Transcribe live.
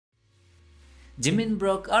Jimin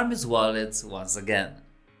broke ARMY's wallets once again.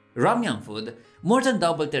 Samyang Food more than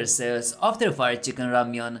doubled their sales of their Fire Chicken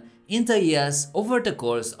Ramyeon in the US over the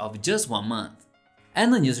course of just 1 month.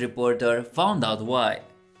 And a news reporter found out why.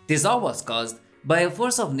 This all was caused by a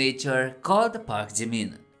force of nature called Park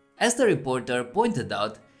Jimin. As the reporter pointed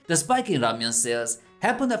out, the spike in ramyeon sales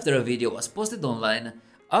happened after a video was posted online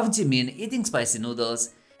of Jimin eating spicy noodles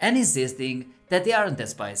and insisting that they aren't that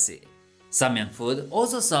spicy. Samyang Food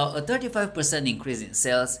also saw a 35% increase in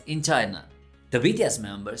sales in China. The BTS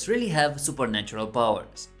members really have supernatural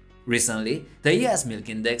powers. Recently, the US Milk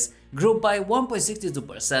Index grew by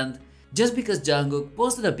 1.62% just because Jungkook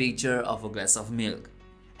posted a picture of a glass of milk.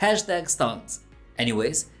 #Stonks.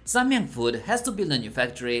 Anyways, Samyang Food has to build a new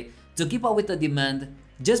factory to keep up with the demand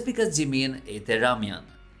just because Jimin ate their ramyeon.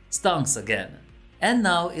 Stonks again. And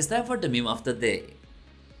now it's time for the meme of the day.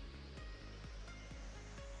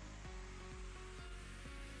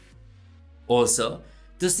 Also,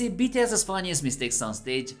 to see BTS's funniest mistakes on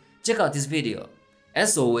stage, check out this video.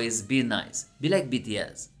 As always, be nice, be like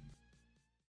BTS.